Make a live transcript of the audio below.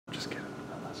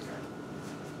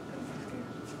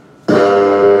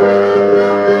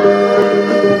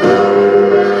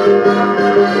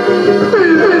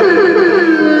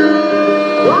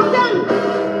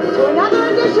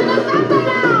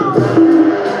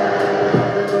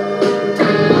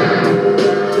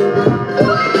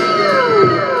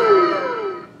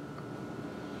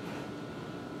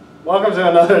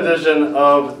another edition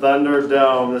of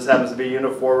Thunderdome. This happens to be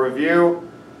Unit 4 Review,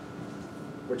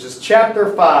 which is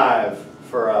Chapter 5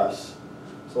 for us.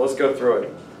 So let's go through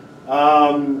it.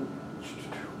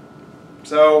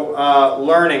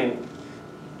 Learning.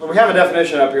 Well, we have a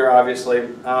definition up here, obviously.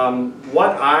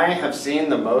 What I have seen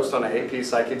the most on an AP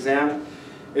Psych exam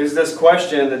is this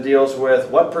question that deals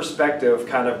with what perspective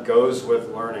kind of goes with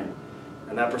learning.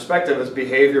 And that perspective is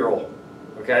behavioral,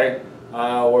 okay?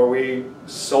 Where we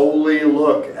solely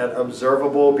look at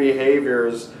observable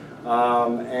behaviors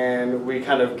and we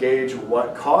kind of gauge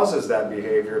what causes that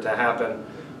behavior to happen.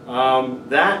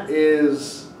 That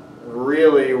is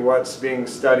really what's being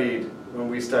studied when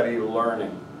we study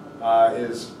learning,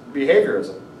 is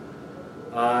behaviorism.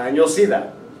 And you'll see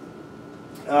that.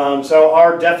 So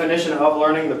our definition of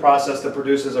learning, the process that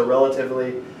produces a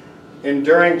relatively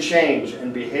enduring change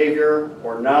in behavior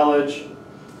or knowledge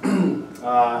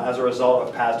as a result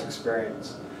of past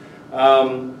experience.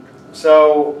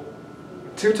 So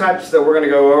two types that we're going to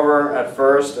go over at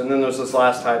first, and then there's this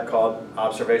last type called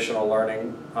observational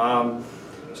learning.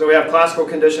 So we have classical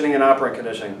conditioning and operant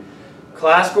conditioning.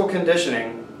 Classical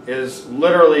conditioning is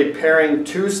literally pairing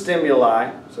two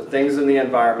stimuli, so things in the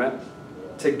environment,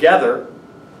 together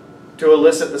to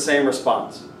elicit the same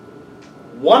response.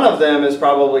 One of them is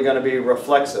probably going to be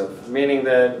reflexive, meaning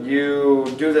that you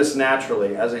do this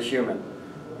naturally as a human.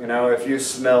 You know, if you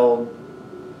smell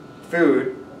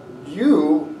food,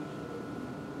 you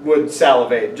would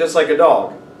salivate, just like a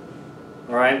dog.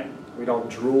 All right? We don't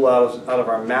drool out of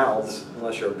our mouths,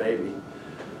 unless you're a baby.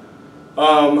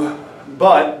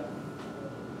 But,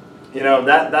 you know,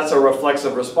 that's a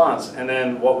reflexive response. And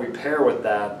then what we pair with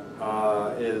that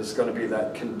is going to be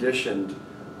that conditioned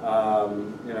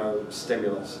you know,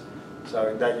 stimulus.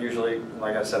 So that usually,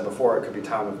 like I said before, it could be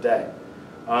time of day.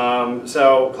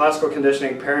 So classical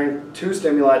conditioning, pairing two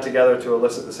stimuli together to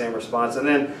elicit the same response. And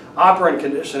then operant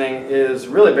conditioning is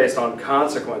really based on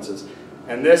consequences.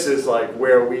 And this is like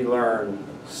where we learn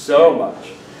so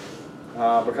much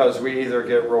because we either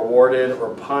get rewarded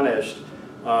or punished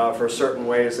for certain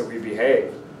ways that we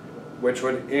behave, which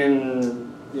would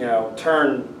in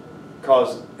turn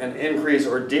cause an increase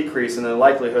or decrease in the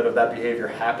likelihood of that behavior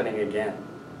happening again.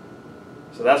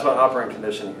 So that's what operant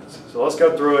conditioning is. So let's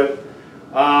go through it.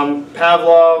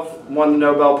 Pavlov won the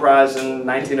Nobel Prize in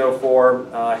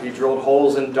 1904. He drilled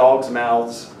holes in dogs'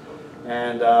 mouths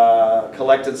and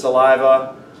collected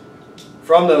saliva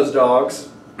from those dogs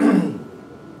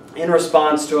in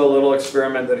response to a little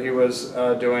experiment that he was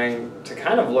doing to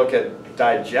kind of look at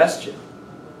digestion.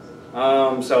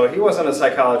 So he wasn't a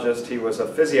psychologist, he was a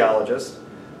physiologist,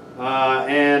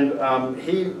 and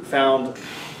he found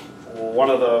one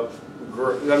of the,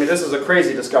 this is a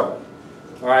crazy discovery,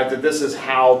 all right, that this is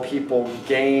how people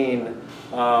gain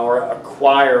or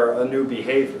acquire a new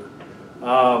behavior.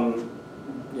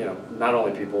 You know, not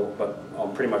only people, but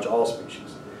pretty much all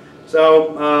species.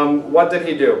 So what did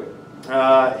he do?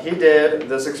 He did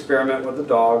this experiment with the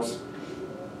dogs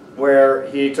where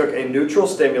he took a neutral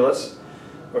stimulus.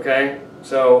 Okay,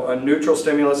 so a neutral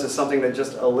stimulus is something that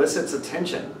just elicits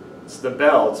attention. It's the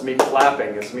bell, it's me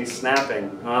clapping, it's me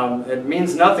snapping. It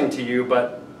means nothing to you,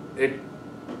 but it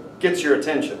gets your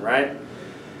attention, right?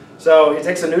 So he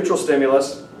takes a neutral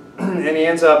stimulus and he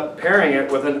ends up pairing it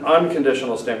with an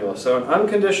unconditional stimulus. So an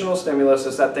unconditional stimulus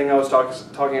is that thing I was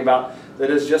talking about that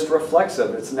is just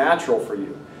reflexive, it's natural for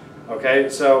you. Okay,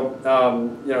 so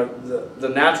you know, the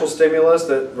natural stimulus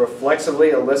that reflexively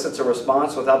elicits a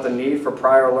response without the need for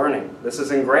prior learning. This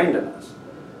is ingrained in us,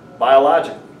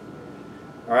 biologically.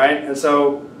 All right, and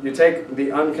so you take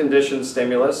the unconditioned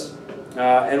stimulus,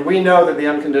 and we know that the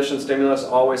unconditioned stimulus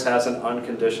always has an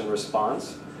unconditioned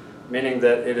response, meaning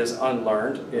that it is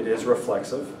unlearned, it is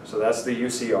reflexive, so that's the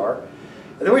UCR.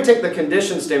 And then we take the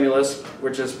conditioned stimulus,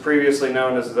 which is previously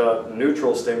known as the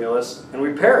neutral stimulus, and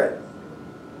we pair it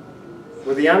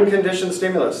with the unconditioned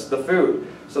stimulus, the food.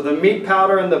 So the meat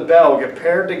powder and the bell get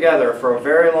paired together for a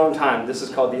very long time. This is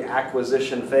called the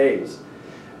acquisition phase.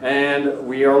 And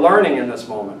we are learning in this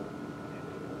moment.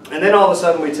 And then all of a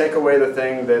sudden we take away the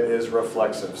thing that is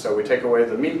reflexive. So we take away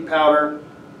the meat powder,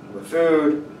 the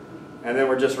food, and then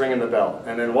we're just ringing the bell.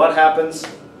 And then what happens?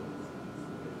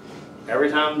 Every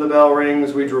time the bell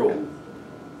rings, we drool.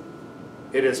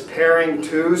 It is pairing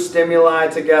two stimuli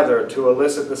together to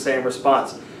elicit the same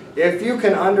response. If you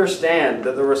can understand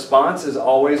that the response is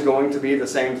always going to be the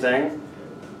same thing,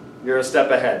 you're a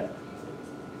step ahead.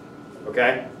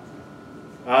 Okay?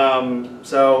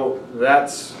 So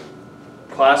that's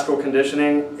classical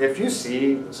conditioning. If you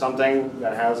see something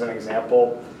that has an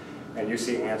example and you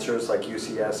see answers like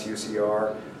UCS,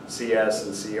 UCR, CS,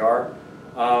 and CR,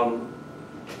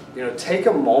 you know, take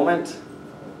a moment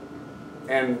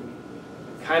and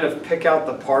kind of pick out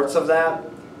the parts of that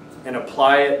and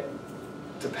apply it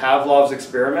to Pavlov's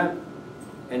experiment,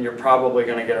 and you're probably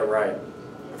going to get it right.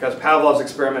 Because Pavlov's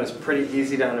experiment is pretty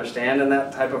easy to understand in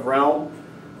that type of realm.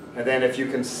 And then if you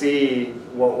can see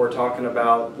what we're talking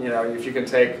about, you know, if you can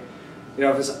take, you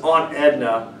know, if it's Aunt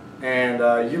Edna,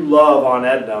 and you love Aunt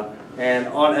Edna, and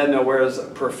Aunt Edna wears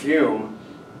perfume,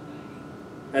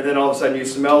 and then all of a sudden you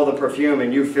smell the perfume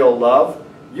and you feel love,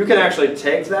 you can actually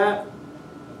take that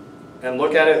and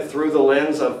look at it through the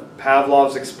lens of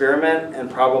Pavlov's experiment and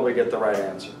probably get the right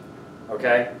answer.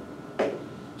 Okay?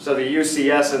 So the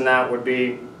UCS in that would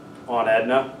be Aunt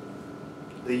Edna.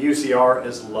 The UCR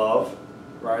is love,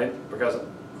 right? Because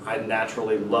I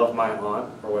naturally love my aunt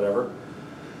or whatever.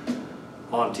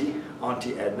 Auntie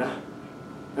Edna.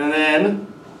 And then,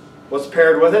 what's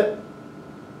paired with it?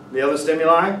 The other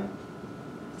stimuli.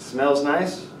 Smells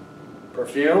nice.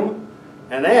 Perfume.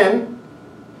 And then,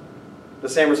 the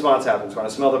same response happens. When I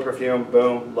smell the perfume,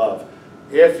 boom, love.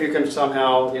 If you can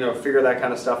somehow, you know, figure that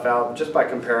kind of stuff out, just by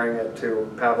comparing it to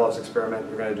Pavlov's experiment,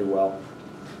 you're going to do well.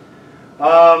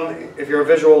 If you're a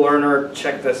visual learner,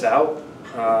 check this out.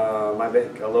 Might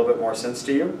make a little bit more sense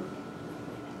to you.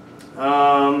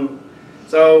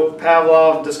 So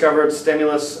Pavlov discovered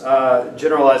stimulus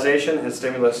generalization and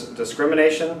stimulus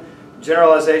discrimination.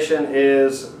 Generalization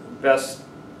is best,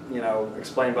 you know,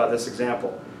 explained by this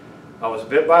example. I was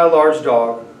bit by a large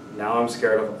dog, now I'm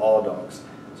scared of all dogs.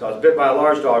 So I was bit by a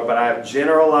large dog, but I have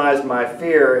generalized my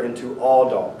fear into all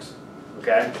dogs.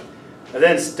 Okay? And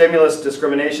then stimulus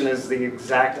discrimination is the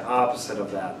exact opposite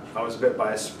of that. I was bit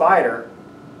by a spider,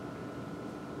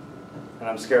 and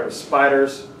I'm scared of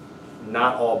spiders,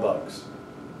 not all bugs.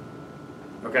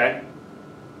 Okay?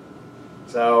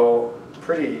 So,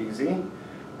 pretty easy.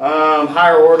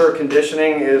 Higher order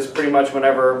conditioning is pretty much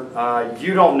whenever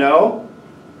you don't know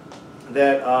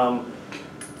that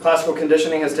classical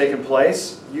conditioning has taken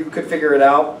place. You could figure it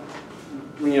out,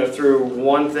 you know, through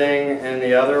one thing and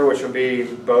the other, which would be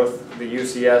both the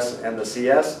UCS and the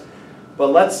CS. But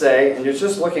let's say, and you're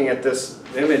just looking at this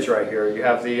image right here, you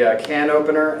have the can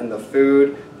opener and the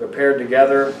food. They're paired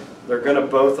together. They're going to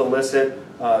both elicit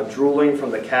drooling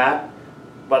from the cat.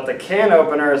 But the can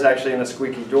opener is actually in a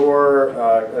squeaky door,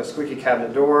 a squeaky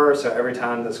cabinet door. So every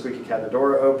time the squeaky cabinet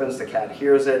door opens, the cat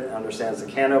hears it, understands the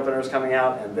can opener is coming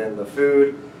out, and then the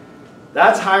food.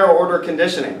 That's higher order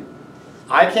conditioning.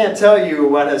 I can't tell you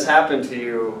what has happened to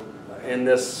you in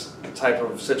this type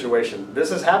of situation. This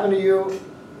has happened to you.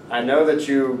 I know that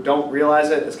you don't realize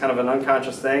it. It's kind of an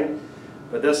unconscious thing,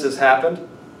 but this has happened.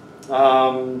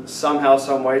 Somehow,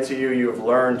 some way to you, you've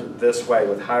learned this way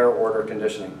with higher order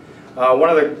conditioning. One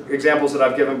of the examples that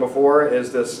I've given before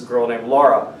is this girl named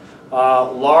Laura.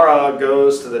 Laura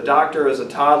goes to the doctor as a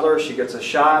toddler. She gets a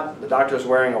shot. The doctor's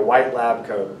wearing a white lab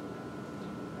coat.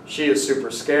 She is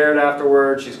super scared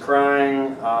afterwards. She's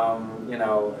crying. You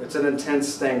know, it's an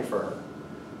intense thing for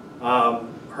her.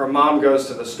 Her mom goes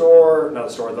to the store, not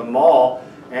the store, the mall,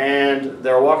 and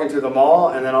they're walking through the mall,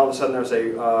 and then all of a sudden there's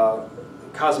a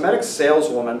cosmetics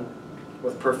saleswoman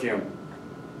with perfume.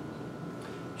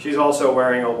 She's also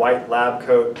wearing a white lab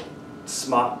coat,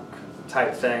 smock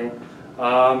type thing,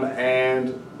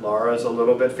 and Laura's a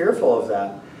little bit fearful of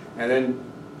that. And then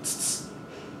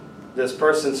this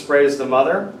person sprays the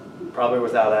mother, probably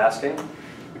without asking.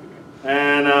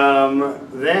 And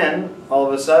then, all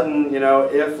of a sudden, you know,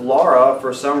 if Laura,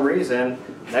 for some reason,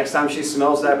 next time she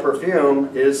smells that perfume,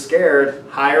 is scared,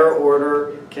 higher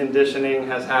order conditioning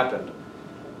has happened.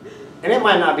 And it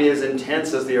might not be as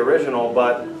intense as the original,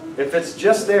 but if it's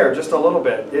just there, just a little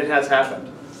bit, it has happened.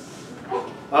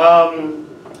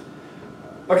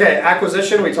 Okay,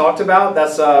 acquisition we talked about.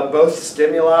 That's both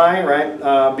stimuli,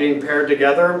 right, being paired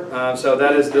together. So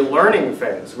that is the learning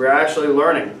phase. We're actually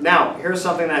learning. Now, here's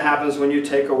something that happens when you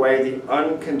take away the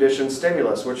unconditioned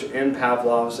stimulus, which in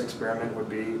Pavlov's experiment would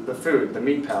be the food, the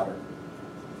meat powder.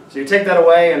 So you take that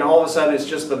away, and all of a sudden it's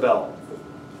just the bell.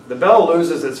 The bell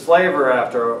loses its flavor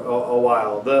after a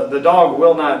while. The dog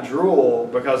will not drool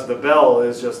because the bell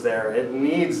is just there. It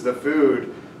needs the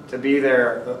food to be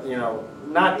there, you know,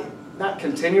 not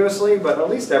continuously, but at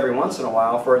least every once in a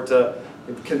while for it to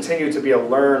continue to be a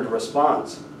learned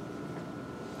response.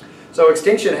 So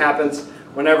extinction happens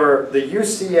whenever the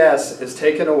UCS is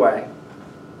taken away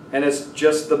and it's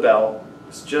just the bell,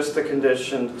 it's just the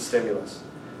conditioned stimulus.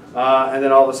 And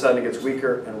then all of a sudden it gets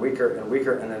weaker and weaker and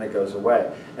weaker, and then it goes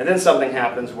away. And then something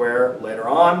happens where later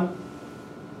on,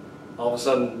 all of a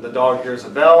sudden the dog hears a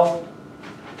bell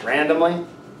randomly,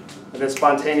 and then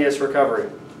spontaneous recovery,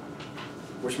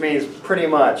 which means pretty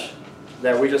much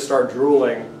that we just start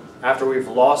drooling after we've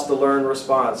lost the learned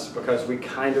response because we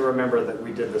kind of remember that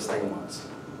we did this thing once.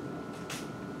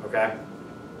 Okay?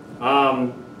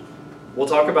 We'll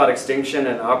talk about extinction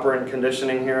and operant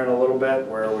conditioning here in a little bit,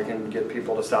 where we can get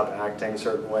people to stop acting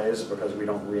certain ways because we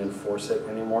don't reinforce it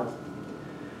anymore.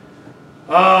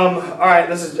 All right,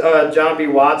 this is John B.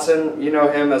 Watson. You know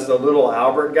him as the little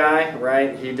Albert guy,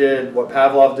 right? He did what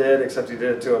Pavlov did, except he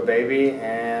did it to a baby,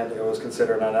 and it was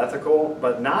considered unethical,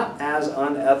 but not as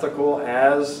unethical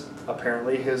as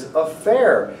apparently his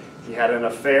affair. He had an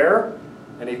affair,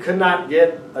 and he could not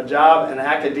get a job in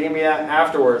academia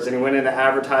afterwards, and he went into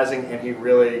advertising, and he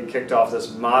really kicked off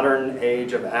this modern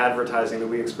age of advertising that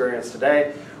we experience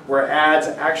today, where ads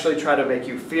actually try to make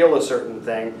you feel a certain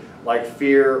thing, like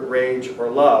fear, rage,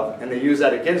 or love, and they use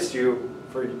that against you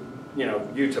for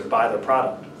you to buy their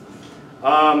product.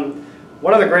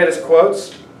 One of the greatest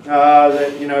quotes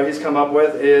that he's come up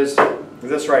with is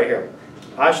this right here.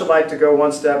 I should like to go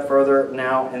one step further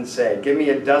now and say, give me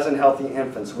a dozen healthy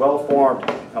infants, well-formed,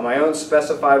 in my own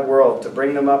specified world to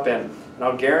bring them up in, and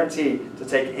I'll guarantee to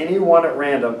take any one at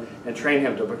random and train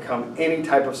him to become any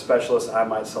type of specialist I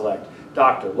might select.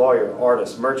 Doctor, lawyer,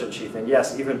 artist, merchant chief, and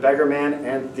yes, even beggar man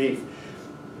and thief.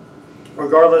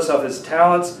 Regardless of his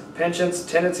talents, penchants,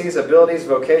 tendencies, abilities,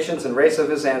 vocations, and race of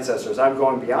his ancestors. I'm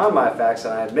going beyond my facts,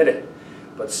 and I admit it.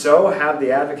 But so have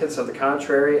the advocates of the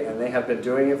contrary, and they have been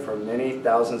doing it for many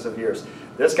thousands of years.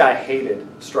 This guy hated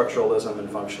structuralism and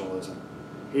functionalism.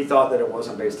 He thought that it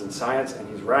wasn't based in science, and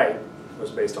he's right. It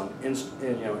was based on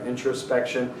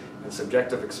introspection and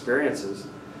subjective experiences.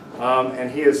 And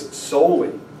he is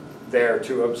solely there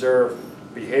to observe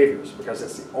behaviors, because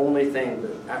it's the only thing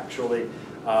that actually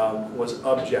was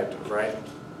objective, right?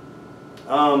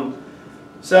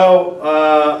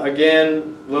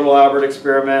 Again, little Albert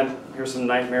experiment. Here's some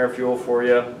nightmare fuel for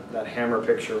you. That hammer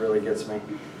picture really gets me.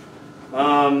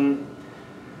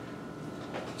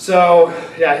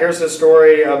 Here's the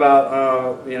story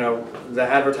about the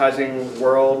advertising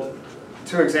world.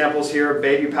 Two examples here: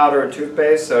 baby powder and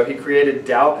toothpaste. So he created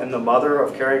doubt in the mother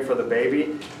of caring for the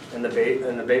baby, in the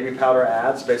baby powder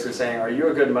ads, basically saying, "Are you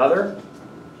a good mother?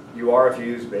 You are if you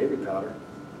use baby powder."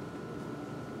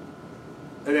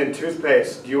 And then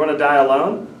toothpaste. Do you want to die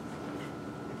alone?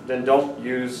 Then don't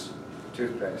use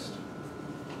toothpaste,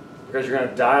 because you're going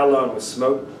to die alone with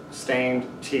smoke-stained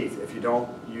teeth if you don't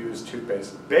use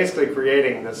toothpaste. Basically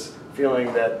creating this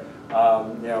feeling that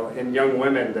in young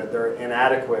women that they're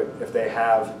inadequate if they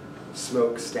have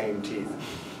smoke-stained teeth.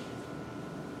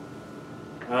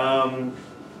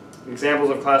 Examples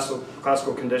of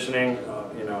classical conditioning.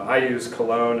 I use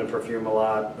cologne and perfume a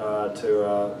lot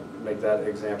to make that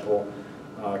example.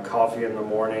 Coffee in the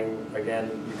morning.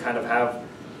 Again, you kind of have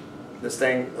this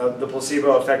thing, the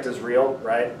placebo effect is real,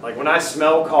 right? Like when I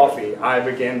smell coffee, I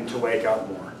begin to wake up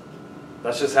more.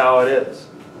 That's just how it is.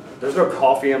 There's no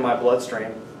coffee in my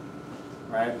bloodstream,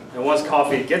 right? And once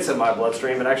coffee gets in my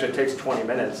bloodstream, it actually takes 20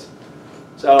 minutes.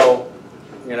 So,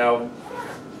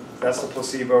 that's the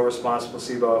placebo response,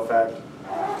 placebo effect.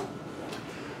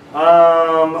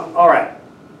 All right.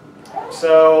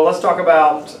 So let's talk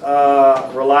about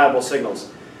reliable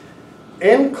signals.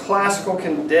 In classical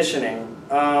conditioning,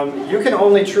 you can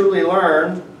only truly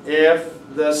learn if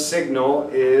the signal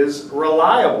is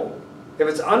reliable. If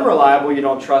it's unreliable, you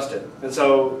don't trust it. And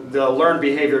so the learned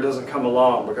behavior doesn't come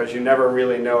along because you never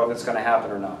really know if it's going to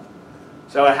happen or not.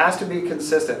 So it has to be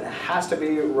consistent. It has to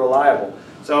be reliable.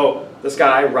 So this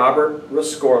guy, Robert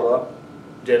Rescorla,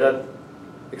 did an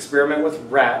experiment with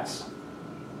rats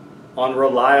on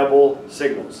reliable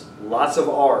signals. Lots of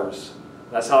R's.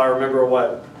 That's how I remember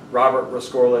what Robert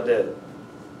Rescorla did.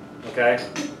 Okay?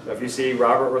 So if you see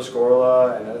Robert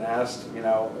Rescorla and it asked, he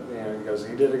goes,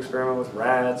 he did an experiment with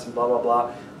rats and blah, blah,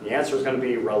 blah. The answer is going to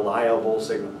be reliable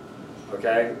signal.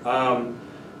 Okay?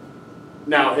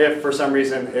 Now, if for some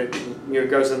reason it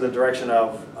goes in the direction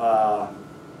of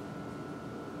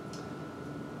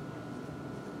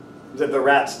that the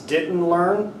rats didn't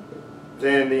learn,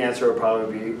 then the answer would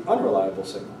probably be unreliable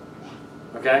signal.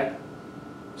 Okay?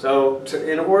 So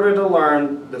in order to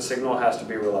learn, the signal has to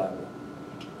be reliable.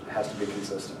 It has to be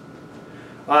consistent.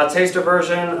 Taste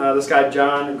aversion, this guy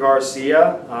John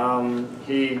Garcia,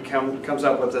 he comes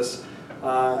up with this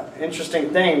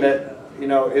interesting thing that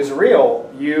is real.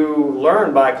 You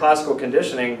learn by classical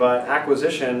conditioning, but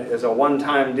acquisition is a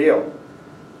one-time deal.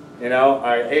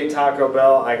 I ate Taco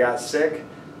Bell, I got sick,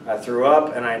 I threw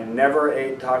up, and I never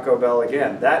ate Taco Bell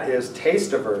again. That is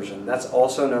taste aversion. That's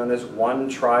also known as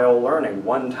one-trial learning,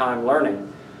 one-time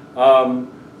learning,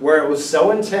 where it was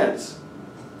so intense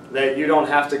that you don't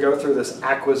have to go through this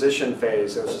acquisition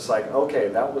phase. It was just like, okay,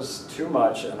 that was too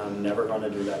much, and I'm never going to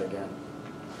do that again.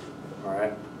 All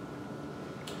right?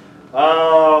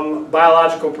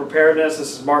 Biological preparedness,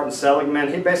 this is Martin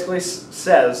Seligman. He basically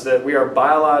says that we are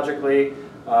biologically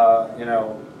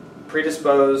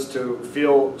predisposed to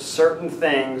feel certain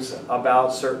things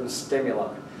about certain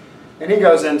stimuli. And he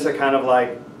goes into kind of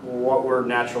like what we're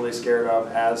naturally scared of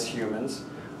as humans.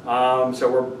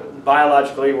 So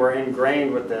biologically we're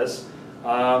ingrained with this.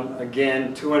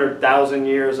 Again, 200,000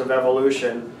 years of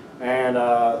evolution, and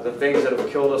the things that have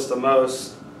killed us the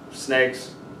most: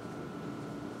 snakes,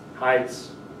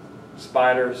 heights,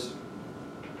 spiders,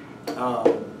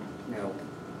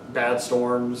 bad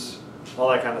storms, all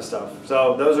that kind of stuff.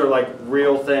 So those are like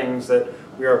real things that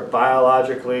we are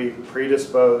biologically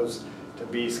predisposed to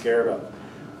be scared of.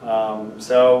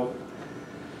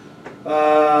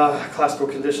 Classical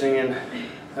conditioning and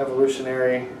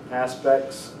evolutionary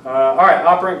aspects. All right,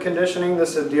 operant conditioning.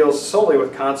 This deals solely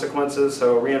with consequences,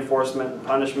 so reinforcement and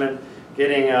punishment,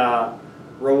 getting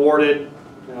rewarded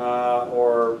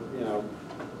or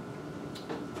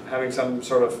having some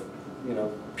sort of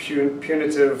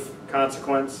punitive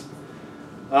consequence.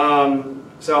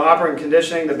 So operant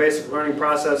conditioning, the basic learning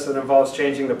process that involves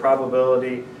changing the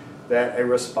probability that a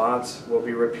response will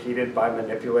be repeated by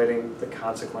manipulating the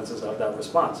consequences of that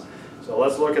response. So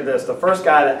let's look at this. The first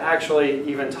guy to actually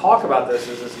even talk about this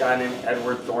is this guy named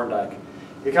Edward Thorndike.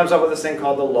 He comes up with this thing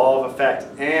called the law of effect.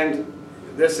 And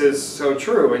this is so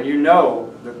true, and you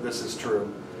know that this is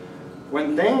true.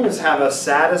 When things have a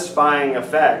satisfying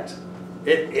effect,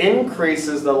 it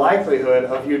increases the likelihood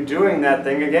of you doing that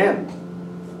thing again.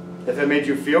 If it made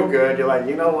you feel good, you're like,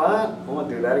 you know what? I want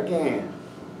to do that again.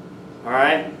 All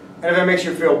right? And if it makes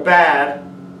you feel bad,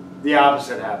 the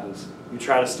opposite happens. You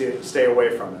try to stay away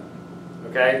from it.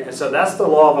 Okay? And so that's the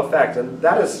law of effect. And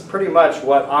that is pretty much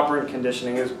what operant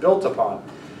conditioning is built upon.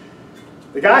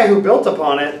 The guy who built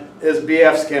upon it is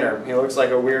B.F. Skinner. He looks like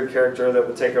a weird character that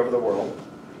would take over the world.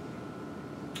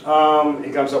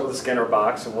 He comes up with a Skinner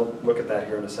box, and we'll look at that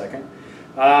here in a second.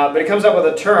 But he comes up with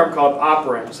a term called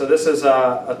operant. So this is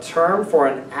a term for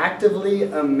an actively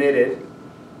emitted,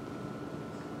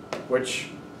 which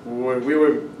we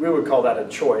would call that a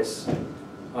choice.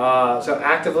 So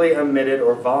actively emitted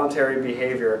or voluntary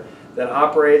behavior that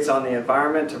operates on the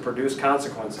environment to produce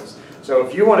consequences. So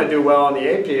if you want to do well on the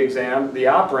AP exam, the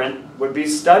operant would be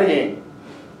studying,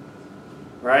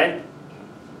 right?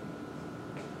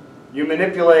 You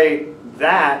manipulate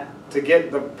that to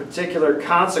get the particular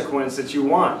consequence that you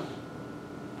want.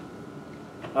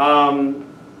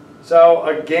 So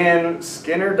again,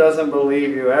 Skinner doesn't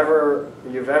believe you've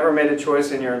ever made a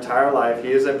choice in your entire life.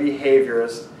 He is a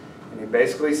behaviorist, and he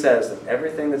basically says that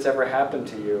everything that's ever happened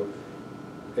to you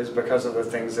is because of the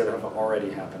things that have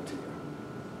already happened to you.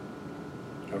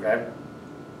 Okay?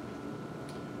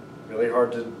 Really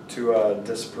hard to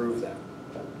disprove that.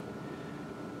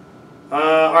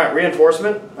 All right,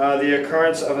 reinforcement. The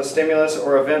occurrence of a stimulus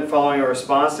or event following a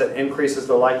response that increases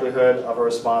the likelihood of a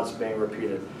response being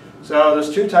repeated. So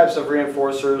there's two types of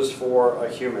reinforcers for a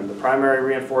human. The primary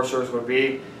reinforcers would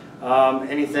be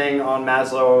anything on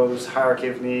Maslow's hierarchy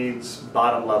of needs,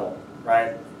 bottom level,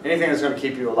 right? Anything that's going to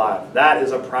keep you alive. That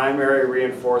is a primary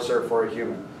reinforcer for a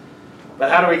human.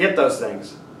 But how do we get those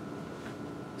things?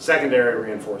 Secondary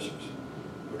reinforcers,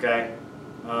 okay?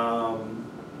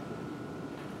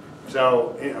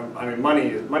 So, I mean,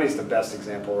 money's the best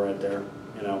example right there,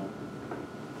 you know.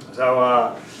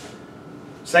 So,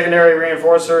 secondary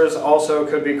reinforcers also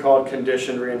could be called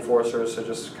conditioned reinforcers, so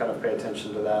just kind of pay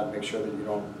attention to that, make sure that you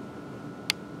don't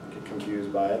get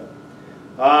confused by it.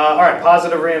 All right,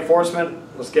 positive reinforcement.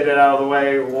 Let's get it out of the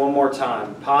way one more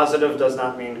time. Positive does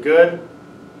not mean good,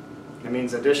 it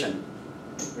means addition.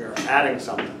 We are adding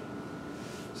something.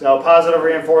 So, positive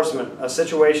reinforcement, a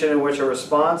situation in which a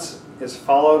response is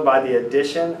followed by the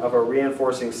addition of a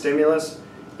reinforcing stimulus,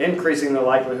 increasing the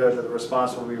likelihood that the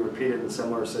response will be repeated in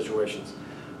similar situations.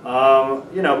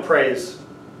 You know, praise.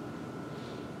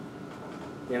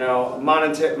 You know,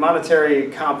 monetary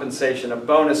compensation, a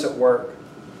bonus at work,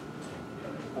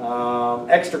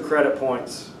 extra credit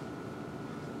points.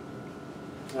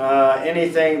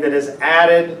 Anything that is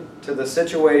added to the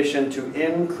situation to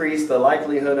increase the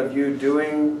likelihood of you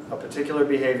doing a particular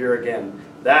behavior again.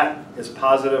 That is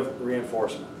positive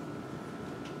reinforcement.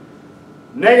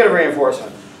 Negative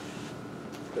reinforcement.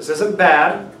 This isn't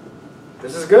bad.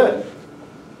 This is good.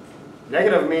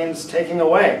 Negative means taking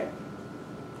away,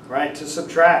 right? To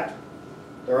subtract.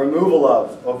 The removal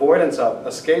of, avoidance of,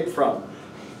 escape from.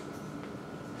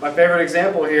 My favorite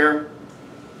example here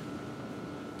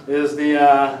is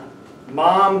the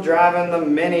mom driving the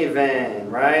minivan,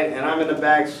 right? And I'm in the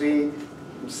back seat.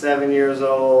 I'm 7 years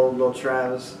old, little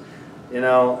Travis. You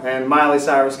know, and Miley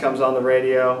Cyrus comes on the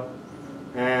radio,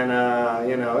 And,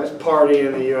 you know, it's party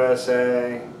in the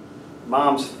USA.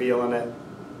 Mom's feeling it.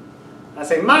 I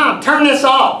say, Mom, turn this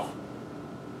off.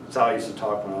 That's how I used to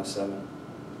talk when I was 7.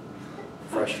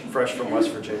 Fresh from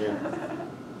West Virginia.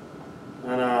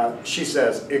 And she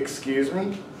says, excuse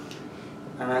me?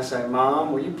 And I say,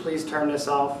 Mom, will you please turn this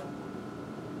off?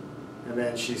 And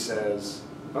then she says,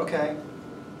 okay.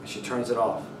 And she turns it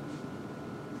off.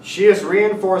 She is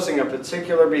reinforcing a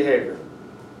particular behavior.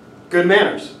 Good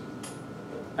manners.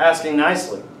 Asking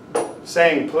nicely.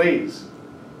 Saying please.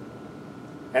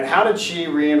 And how did she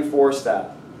reinforce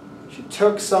that? She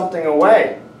took something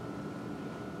away.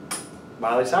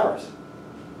 Miley Cyrus.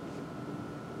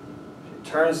 She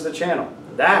turns the channel.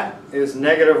 That is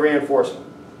negative reinforcement.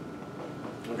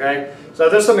 Okay? So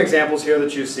there's some examples here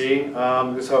that you see.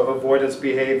 So avoidance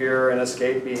behavior and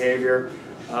escape behavior.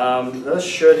 Those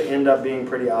should end up being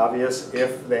pretty obvious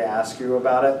if they ask you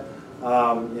about it.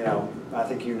 You know, I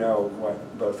think you know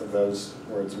what both of those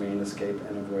words mean, escape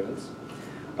and avoidance.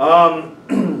 All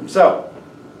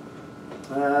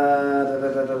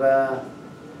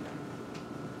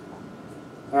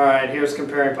right, here's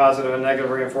comparing positive and negative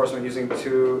reinforcement using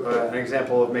an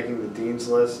example of making the dean's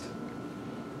list.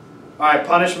 All right,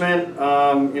 punishment.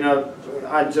 You know,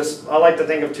 I like to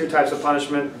think of 2 types of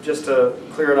punishment just to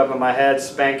clear it up in my head: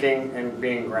 spanking and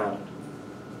being grounded.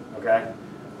 Okay.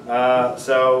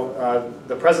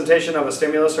 The presentation of a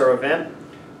stimulus or event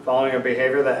following a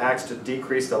behavior that acts to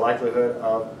decrease the likelihood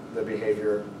of the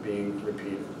behavior being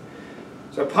repeated.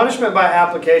 So punishment by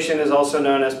application is also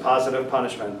known as positive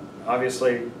punishment.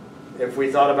 Obviously, if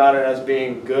we thought about it as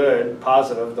being good,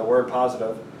 positive, the word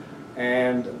positive,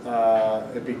 and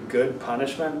it'd be good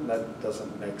punishment, that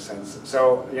doesn't make sense.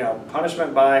 So, you know,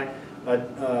 punishment by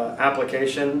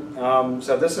application,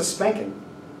 so this is spanking.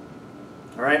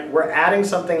 All right, we're adding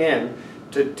something in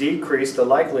to decrease the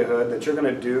likelihood that you're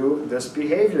going to do this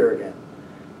behavior again.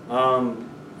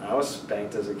 I was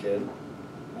spanked as a kid.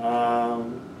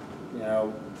 You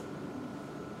know,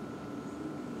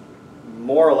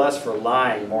 more or less for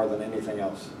lying more than anything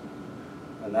else.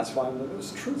 And that's why I'm the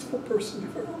most truthful person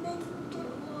you've ever met.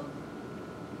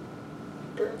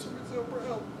 Parents would be so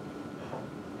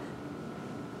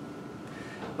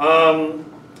proud.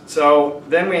 So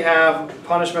then we have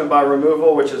punishment by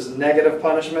removal, which is negative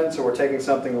punishment, so we're taking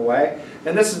something away.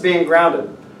 And this is being grounded.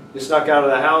 You snuck out of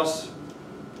the house,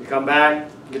 you come back,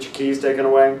 get your keys taken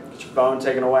away, get your phone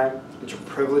taken away, get your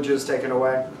privileges taken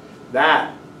away.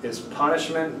 That is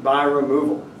punishment by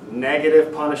removal,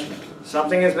 negative punishment.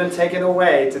 Something has been taken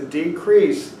away to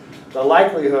decrease the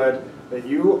likelihood that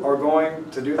you are going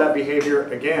to do that behavior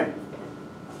again.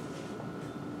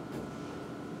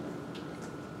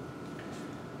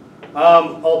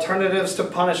 Alternatives to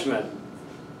punishment.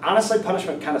 Honestly,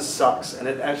 punishment kind of sucks, and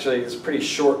it actually is pretty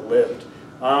short-lived.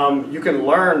 You can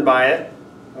learn by it,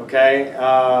 okay,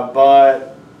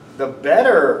 but the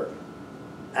better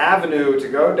avenue to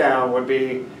go down would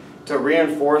be to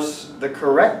reinforce the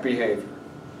correct behavior.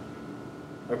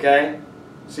 Okay?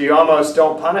 So you almost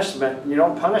don't punish them,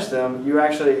 you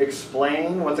actually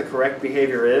explain what the correct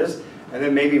behavior is, and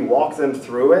then maybe walk them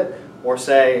through it, or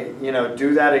say, you know,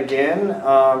 do that again.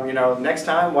 You know, next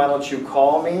time, why don't you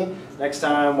call me? Next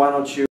time, why don't you